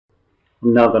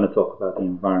I'm now going to talk about the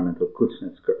environmental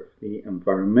Kuznets curve. The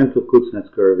environmental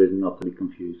Kuznets curve is not to be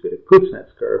confused with a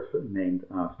Kuznets curve named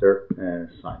after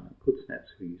Simon Kuznets,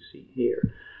 who you see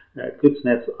here.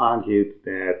 Kuznets argued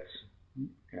that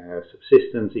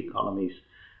subsistence economies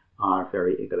are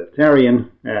very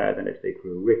egalitarian. Then as they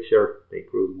grew richer, they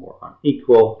grew more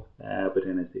unequal. But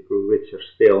then as they grew richer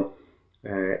still,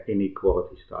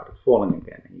 inequality started falling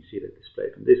again. And you see that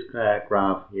displayed on this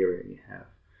graph. Here you have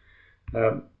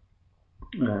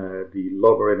the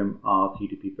logarithm of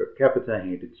GDP per capita,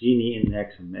 here the Gini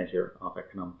index, a measure of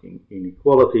economic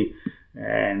inequality.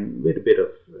 And with a bit of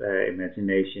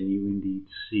imagination, you indeed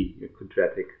see a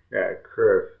quadratic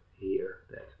curve here,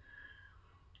 that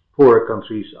poorer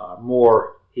countries are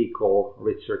more equal,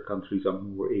 richer countries are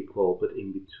more equal, but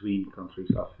in between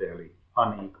countries are fairly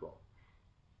unequal.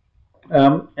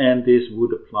 And this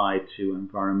would apply to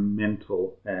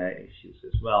environmental issues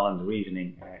as well. And the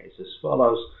reasoning is as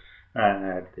follows.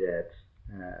 That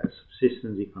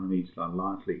subsistence economies are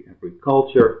largely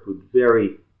agriculture, put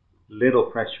very little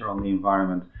pressure on the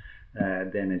environment.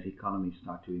 Then as economies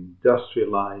start to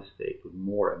industrialize, they put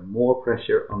more and more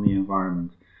pressure on the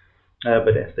environment.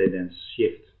 But as they then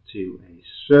shift to a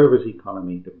service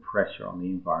economy, the pressure on the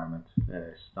environment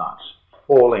starts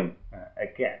falling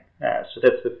again. So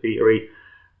that's the theory.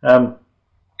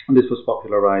 This was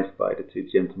popularized by the two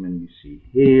gentlemen you see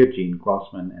here, Gene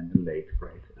Grossman and the late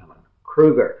great Alan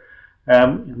Kruger.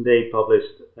 And they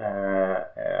published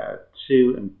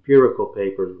two empirical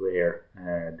papers where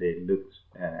they looked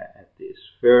at this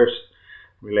first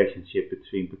relationship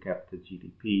between per capita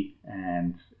GDP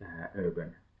and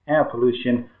urban air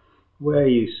pollution, where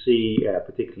you see,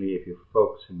 particularly if you're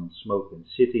focusing on smoke in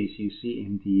cities, you see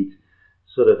indeed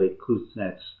sort of a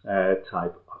Kuznets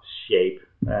type of shape.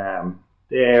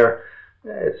 There,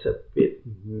 it's a bit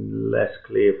less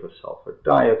clear for sulfur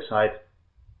dioxide,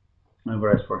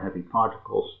 whereas for heavy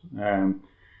particles,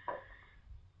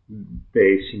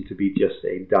 they seem to be just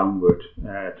a downward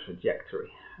trajectory.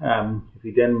 If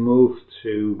we then move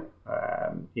to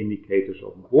indicators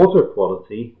of water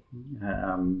quality,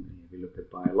 if we look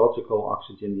at biological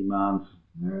oxygen demand,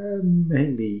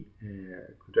 mainly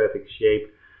quadratic shape.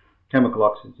 Chemical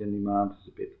oxygen demand is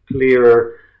a bit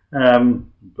clearer.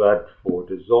 But for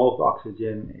dissolved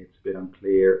oxygen, it's a bit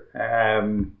unclear.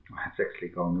 It's actually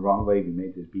going the wrong way. We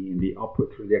made this be in the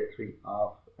upward trajectory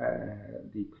of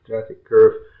the quadratic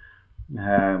curve.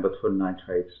 But for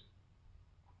nitrates,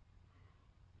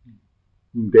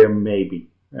 there may be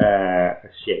a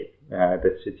shape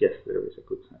that suggests there is a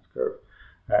Kuznets curve.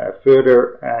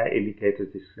 Further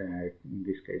indicators, in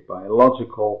this case,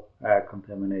 biological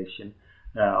contamination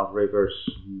of rivers.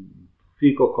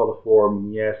 Fecal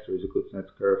coliform, yes, there is a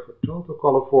Kuznets curve. For total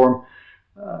coliform,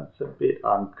 it's a bit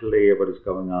unclear what is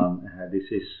going on.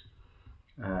 This is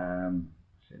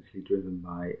essentially driven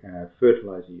by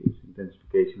fertilizer use,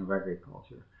 intensification of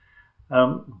agriculture.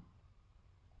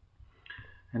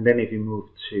 And then if you move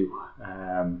to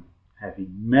heavy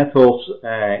metals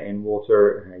in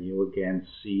water, you again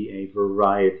see a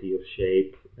variety of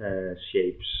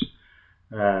shapes.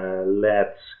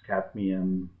 Lead,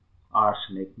 cadmium,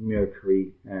 arsenic,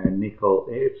 mercury, nickel.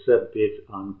 It's a bit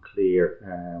unclear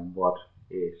what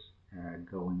is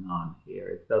going on here.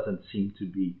 It doesn't seem to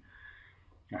be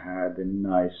the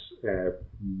nice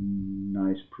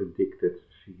predicted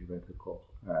theoretical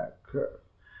curve.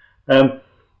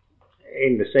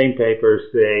 In the same papers,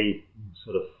 they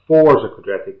sort of force a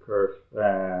quadratic curve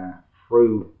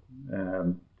through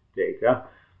data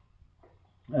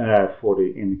for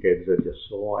the indicators I just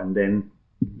saw, and then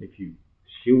if you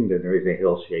assume that there is a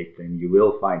hill shape, then you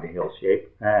will find a hill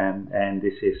shape, and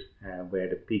this is where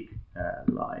the peak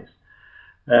lies.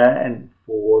 And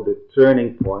for the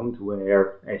turning point,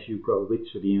 where as you grow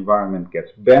richer the environment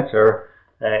gets better,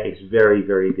 is very,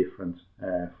 very different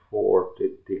for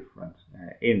the different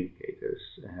indicators.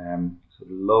 So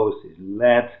the lowest is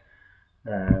lead,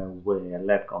 where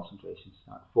lead concentrations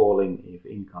start falling if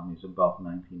income is above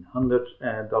 $1,900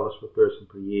 per person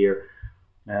per year.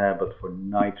 But for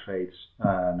nitrates,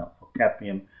 for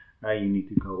cadmium, you need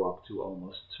to go up to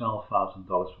almost $12,000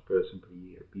 per person per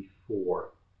year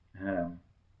before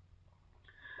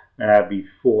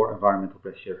environmental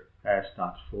pressure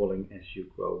starts falling as you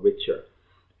grow richer.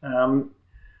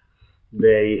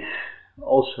 They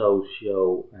also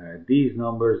show these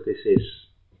numbers. This is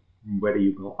whether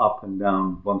you go up and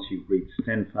down once you've reached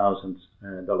 $10,000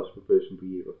 per person per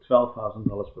year or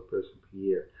 $12,000 per person per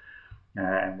year.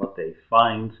 And what they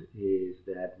find is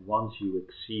that once you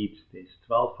exceed this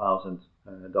 $12,000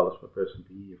 per person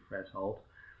per year threshold,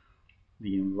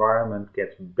 the environment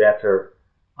gets better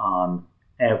on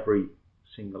every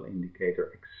single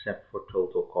indicator except for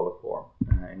total coliform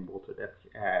in water. That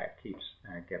keeps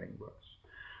getting worse.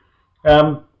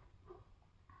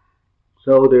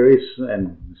 So there is,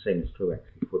 and the same is true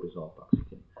actually for dissolved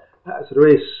oxygen. So there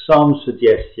is some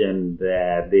suggestion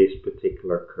that this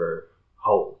particular curve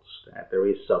holds, that there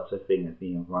is such a thing as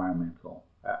the environmental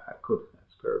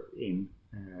Kuznets curve in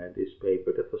this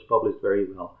paper that was published very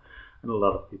well, and a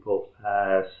lot of people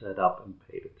set up and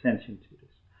paid attention to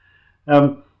this.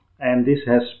 And this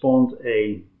has spawned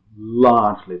a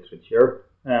large literature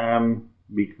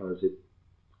because it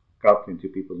got into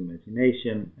people's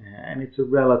imagination, and it's a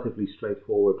relatively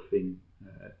straightforward thing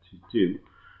to do.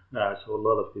 So a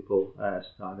lot of people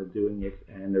started doing it,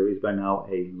 and there is by now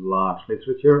a large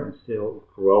literature and still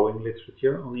growing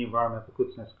literature on the environmental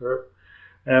Kuznets curve.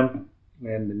 And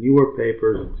the newer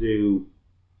papers do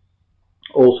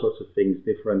all sorts of things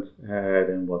different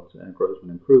than what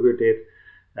Grossman and Kruger did.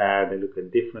 They look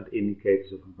at different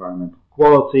indicators of environmental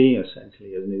quality.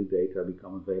 Essentially, as new data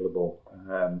become available,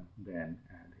 then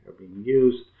they are being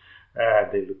used.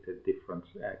 They looked at different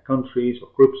countries or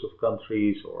groups of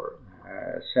countries, or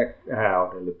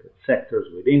they looked at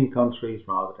sectors within countries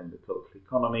rather than the total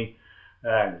economy.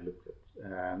 They looked at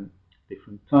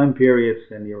different time periods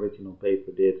than the original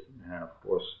paper did. Of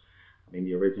course, I mean,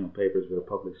 the original papers were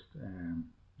published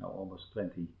almost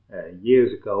 20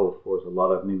 years ago. Of course, a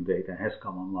lot of new data has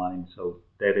come online, so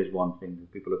that is one thing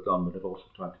that people have done, but they've also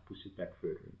tried to push it back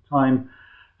further in time.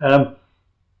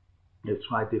 They've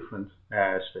tried different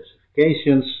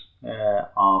specifications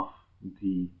of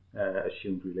the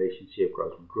assumed relationship.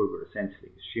 Grossman-Kruger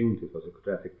essentially assumed it was a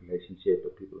quadratic relationship,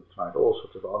 but people have tried all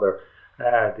sorts of other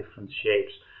different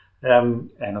shapes.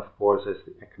 And of course, as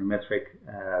the econometric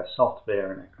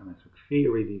software and econometric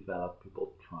theory developed,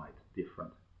 people tried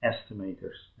different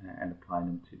estimators and applied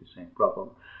them to the same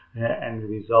problem. And the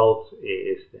result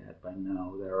is that by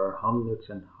now there are hundreds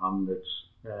and hundreds,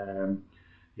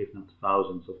 if not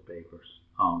thousands of papers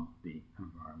on the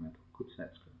environmental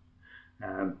Kuznets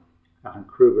curve. And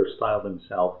Kruger styled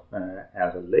himself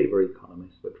as a labor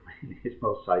economist, but really his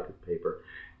most cited paper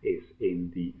is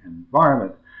in the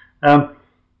environment.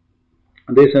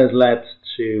 This has led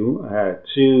to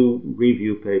two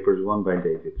review papers, one by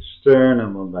David Stern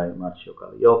and one by Macio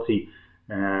Galliotti.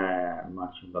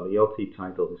 Macio Galliotti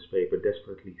titled his paper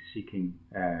Desperately Seeking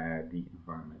the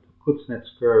Environmental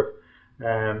Kuznets Curve,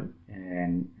 and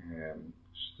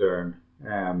Stern,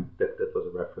 that was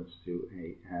a reference to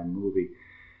a movie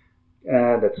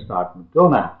that starred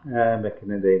Madonna back in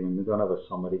the day when Madonna was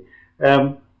somebody.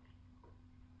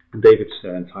 David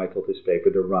Stern titled his paper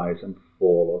The Rise and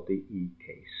Fall of the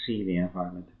EKC, the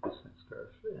Environmental Kuznets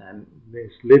Curve. And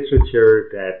this literature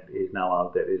that is now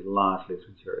out there, this large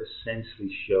literature, essentially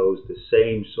shows the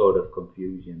same sort of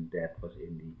confusion that was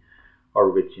in the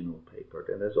original paper.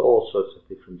 And there's all sorts of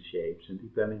different shapes, and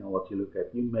depending on what you look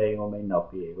at, you may or may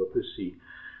not be able to see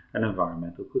an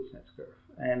environmental Kuznets curve.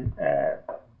 And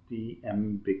the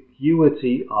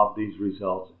ambiguity of these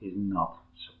results is not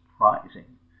surprising.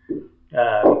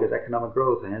 Because economic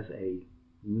growth has a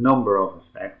number of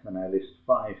effects, and I list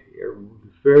 5 here.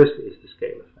 The first is the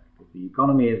scale effect. If the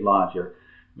economy is larger,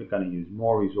 we're going to use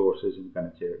more resources, and we're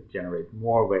going to generate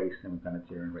more waste, and we're going to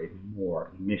generate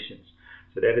more emissions.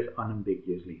 So that is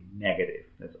unambiguously negative.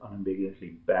 That's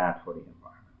unambiguously bad for the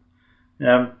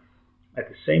environment. At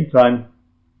the same time,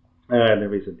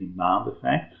 there is a demand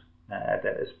effect, that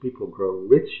as people grow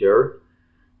richer,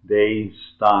 they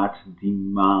start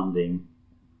demanding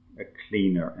a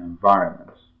cleaner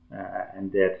environment, and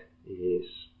that is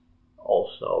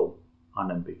also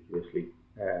unambiguously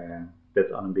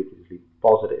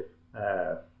positive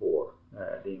for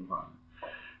the environment.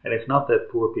 And it's not that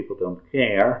poor people don't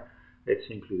care, it's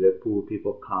simply that poor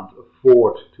people can't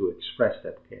afford to express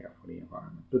that care for the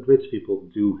environment. But rich people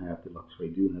do have the luxury,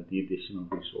 do have the additional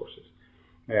resources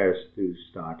to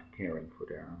start caring for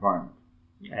their environment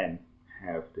and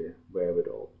have the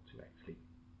wherewithal to actually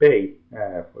pay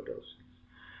for those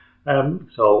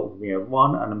things. So we have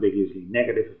one unambiguously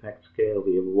negative effect scale,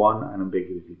 we have one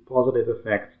unambiguously positive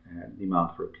effect, demand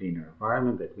for a cleaner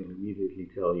environment, that will immediately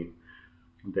tell you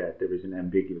that there is an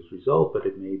ambiguous result, but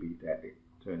it may be that it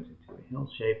turns into a hill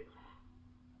shape.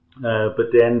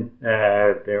 But then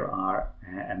there are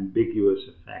ambiguous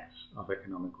effects of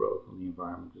economic growth on the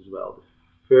environment as well. The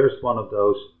first one of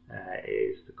those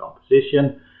is the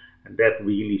composition, and that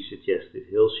really suggests this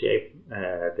hill shape,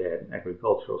 that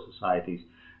agricultural societies,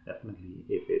 definitely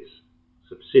if it's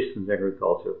subsistence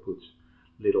agriculture, puts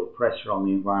little pressure on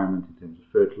the environment in terms of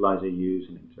fertilizer use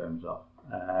and in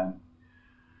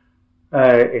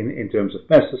terms of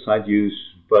pesticide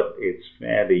use, but it's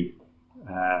fairly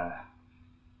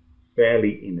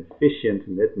fairly inefficient,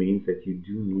 and that means that you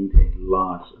do need a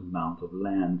large amount of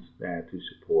land to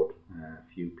support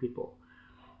a few people.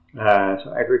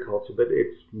 So agriculture, but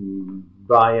it's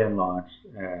by and large,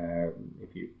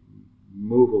 if you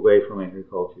move away from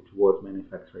agriculture towards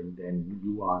manufacturing, then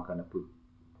you are going to put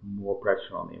more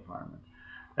pressure on the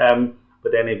environment.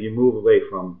 But then if you move away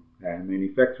from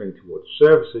manufacturing towards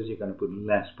services, you're going to put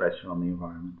less pressure on the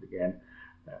environment again,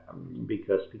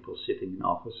 because people sitting in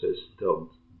offices don't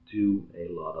do a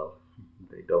lot of,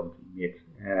 they don't emit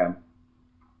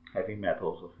heavy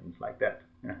metals or things like that.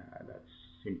 That's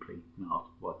simply not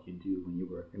what you do when you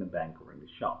work in a bank or in the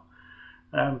shop.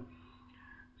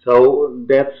 So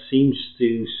that seems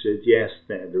to suggest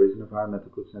that there is an environmental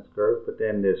Kuznets curve, but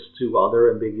then there's two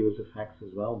other ambiguous effects as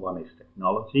well. One is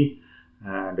technology.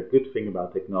 The good thing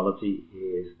about technology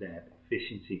is that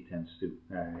efficiency tends to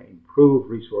improve,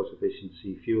 resource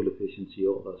efficiency, fuel efficiency,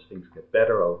 all those things get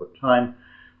better over time,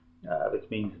 which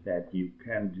means that you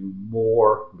can do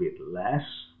more with less.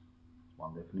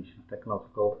 One definition of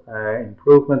technological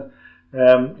improvement.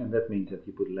 And that means that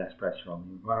you put less pressure on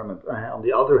the environment. On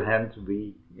the other hand,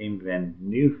 we invent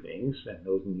new things, and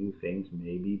those new things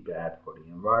may be bad for the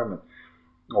environment.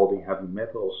 All the heavy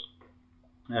metals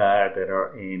that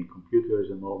are in computers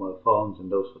and mobile phones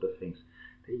and those sort of things,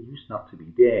 they used not to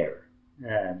be there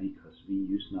because we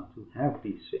used not to have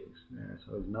these things.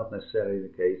 So it's not necessarily the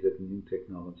case that new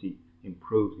technology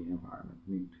improves the environment.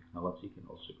 New technology can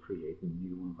also create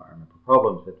new environmental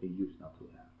problems that we used not to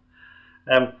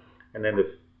have. And then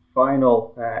the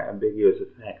final ambiguous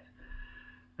effect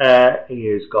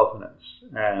is governance.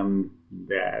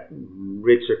 That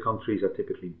richer countries are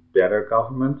typically better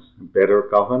governed,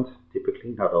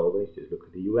 typically, not always. Just look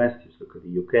at the US, just look at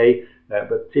the UK,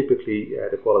 but typically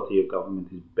the quality of government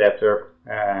is better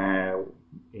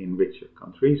in richer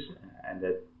countries, and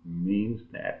that means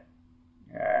that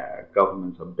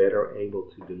governments are better able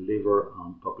to deliver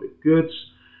on public goods,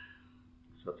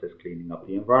 such as cleaning up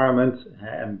the environment,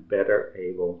 and better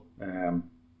able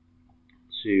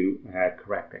to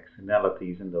correct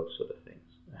externalities and those sort of things,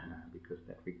 because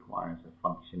that requires a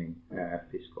functioning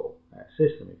fiscal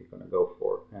system if you're going to go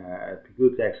for a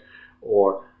PIGU tax,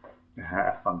 or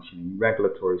a functioning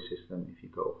regulatory system if you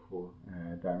go for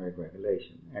direct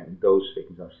regulation. And those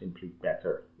things are simply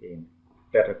better in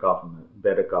better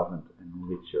governed and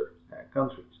richer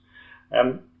countries.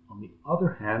 On the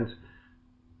other hand,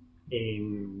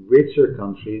 in richer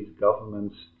countries,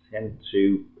 governments tend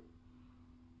to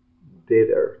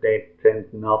dither. They tend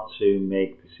not to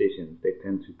make decisions. They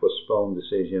tend to postpone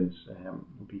decisions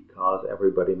because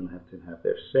everybody will have to have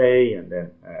their say, and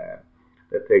then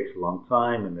that takes a long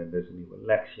time, and then there's a new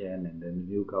election, and then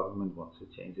the new government wants to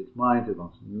change its mind. It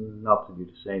wants not to do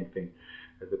the same thing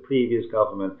as the previous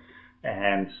government,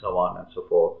 and so on and so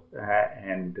forth.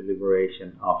 And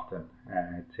deliberation often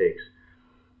takes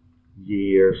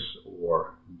years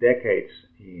or decades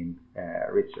in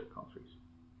richer countries,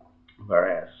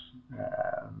 whereas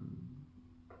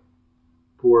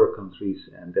poorer countries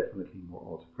and definitely more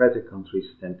autocratic countries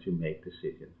tend to make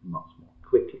decisions much more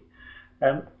quickly.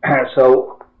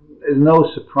 So it's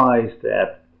no surprise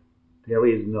that there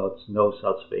is no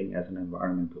such thing as an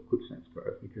environmental Kuznets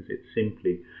curve, because it's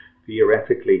simply,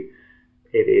 theoretically,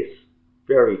 it is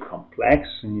very complex,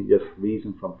 and you just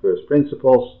reason from first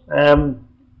principles.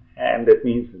 And that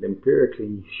means that empirically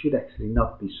you should actually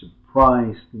not be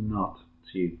surprised not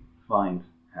to find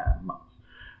much.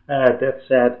 That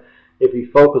said, if we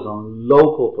focus on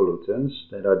local pollutants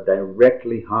that are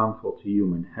directly harmful to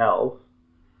human health,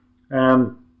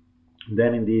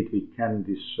 then indeed we can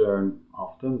discern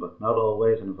often, but not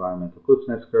always, an environmental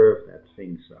Kuznets curve, that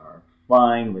things are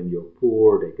fine when you're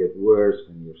poor, they get worse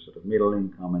when you're sort of middle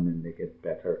income, and then they get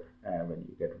better when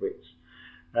you get rich.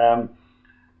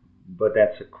 But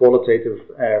that's a qualitative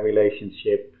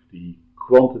relationship. The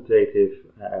quantitative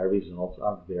results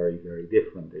are very, very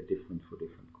different. They're different for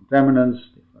different contaminants,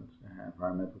 different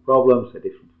environmental problems, they're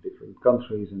different for different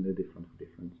countries, and they're different for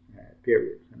different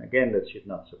periods. And again, that should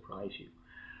not surprise you,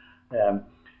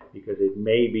 because it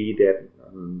may be that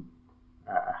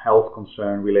a health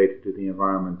concern related to the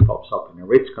environment pops up in a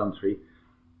rich country.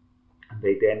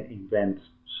 They then invent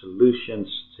solutions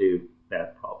to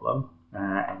that problem.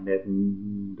 And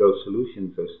then those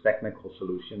solutions, those technical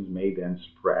solutions, may then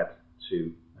spread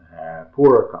to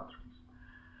poorer countries.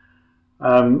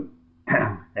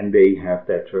 And they have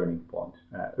their turning point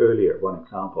earlier. One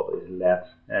example is lead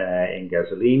in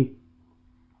gasoline.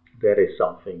 That is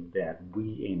something that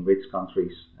we in rich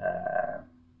countries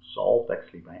solved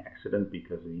actually by accident,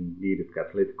 because we needed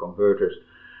catalytic converters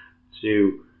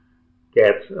to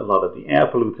get a lot of the air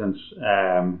pollutants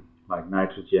like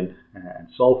nitrogen and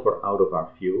sulfur out of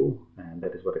our fuel, and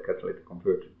that is what a catalytic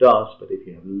converter does. But if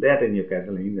you have lead in your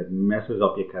gasoline, that messes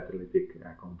up your catalytic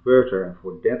converter, and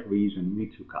for that reason we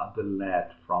took out the lead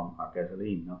from our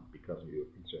gasoline, not because we were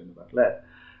concerned about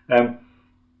lead.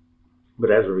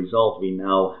 But as a result, we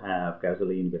now have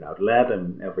gasoline without lead,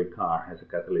 and every car has a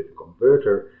catalytic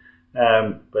converter.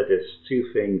 But there's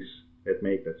two things that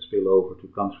make that spill over to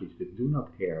countries that do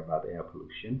not care about air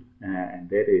pollution, and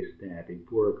that is that in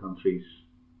poorer countries,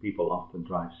 people often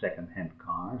drive second-hand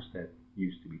cars that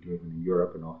used to be driven in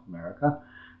Europe and North America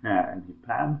and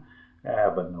Japan,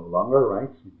 but no longer,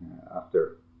 right?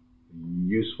 After the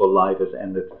useful life has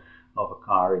ended of a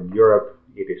car in Europe,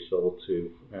 it is sold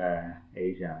to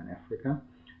Asia and Africa,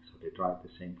 so they drive the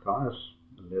same cars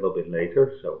a little bit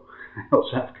later, so I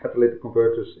also have catalytic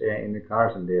converters in the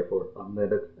cars and therefore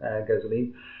unleaded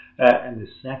gasoline. And the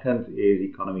second is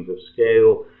economies of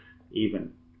scale.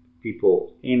 Even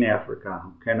people in Africa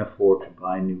who can afford to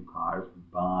buy new cars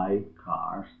buy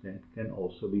cars that can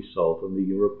also be sold on the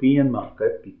European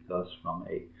market, because from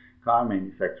a car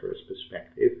manufacturer's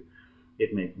perspective,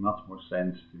 it makes much more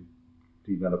sense to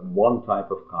develop one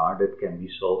type of car that can be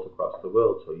sold across the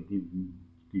world. So you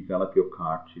develop your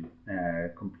car to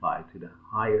comply to the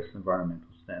highest environmental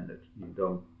standards. You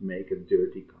don't make a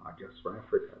dirty car just for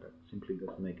Africa. That simply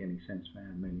doesn't make any sense for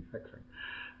manufacturing.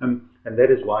 And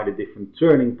that is why the different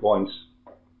turning points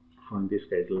for, in this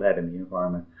case, lead in the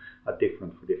environment are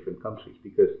different for different countries,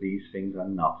 because these things are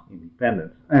not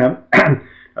independent. Now,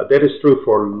 that is true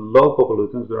for local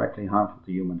pollutants directly harmful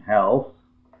to human health.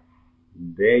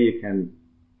 There you can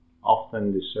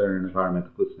often discern an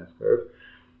environmental Kuznets curve.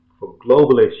 For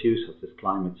global issues such as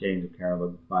climate change or care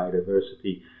about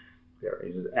biodiversity, there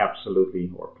is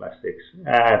absolutely, or plastics,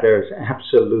 there is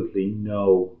absolutely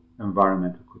no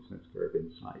environmental Kuznets curve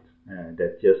in sight.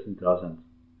 That just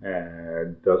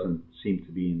doesn't seem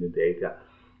to be in the data.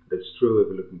 That's true if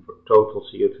you're looking for total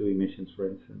CO2 emissions, for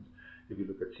instance. If you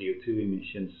look at CO2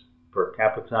 emissions per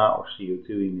capita or CO2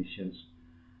 emissions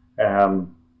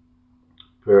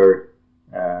per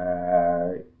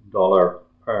dollar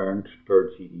earned per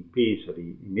GDP, so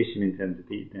the emission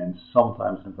intensity, then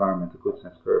sometimes an environmental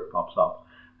Kuznets curve pops up,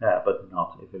 but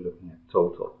not if you're looking at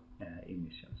total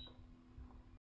emissions.